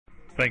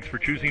Thanks for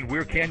choosing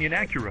Weir Canyon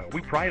Acura.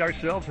 We pride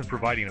ourselves in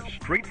providing a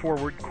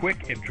straightforward,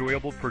 quick,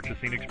 enjoyable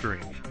purchasing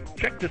experience.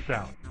 Check this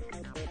out.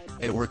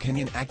 At Weir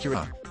Canyon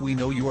Acura, we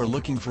know you are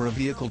looking for a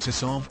vehicle to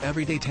solve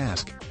everyday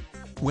tasks.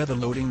 Whether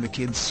loading the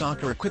kids'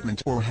 soccer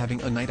equipment or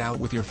having a night out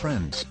with your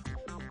friends,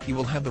 you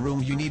will have the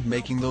room you need,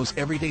 making those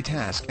everyday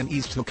tasks and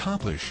ease to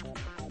accomplish.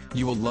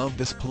 You will love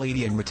this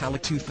Palladium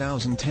Metallic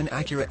 2010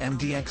 Acura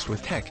MDX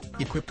with tech,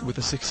 equipped with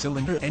a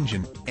 6-cylinder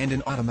engine and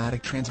an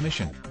automatic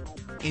transmission.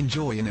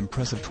 Enjoy an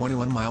impressive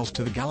 21 miles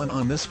to the gallon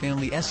on this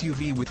family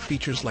SUV with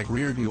features like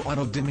rear-view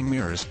auto-dimming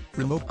mirrors,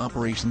 remote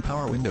operation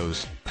power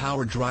windows,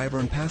 power driver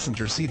and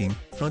passenger seating,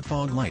 front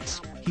fog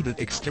lights, heated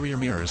exterior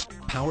mirrors,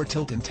 power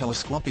tilt and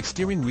telescopic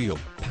steering wheel,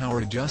 power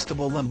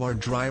adjustable lumbar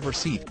driver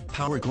seat,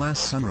 power glass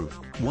sunroof,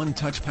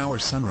 one-touch power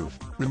sunroof,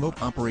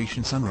 remote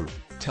operation sunroof,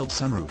 tilt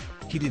sunroof,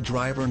 heated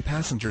driver and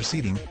passenger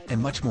seating,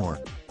 and much more.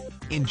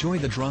 Enjoy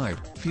the drive,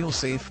 feel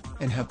safe,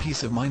 and have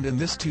peace of mind in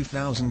this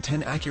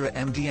 2010 Acura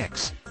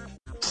MDX.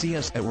 See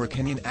us at Weir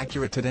Canyon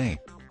Acura today.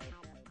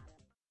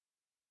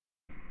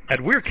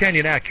 At Weir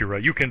Canyon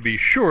Acura, you can be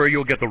sure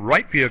you'll get the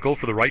right vehicle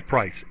for the right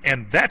price,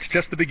 and that's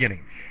just the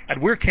beginning. At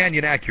Weir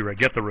Canyon Acura,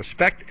 get the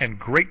respect and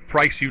great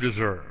price you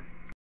deserve.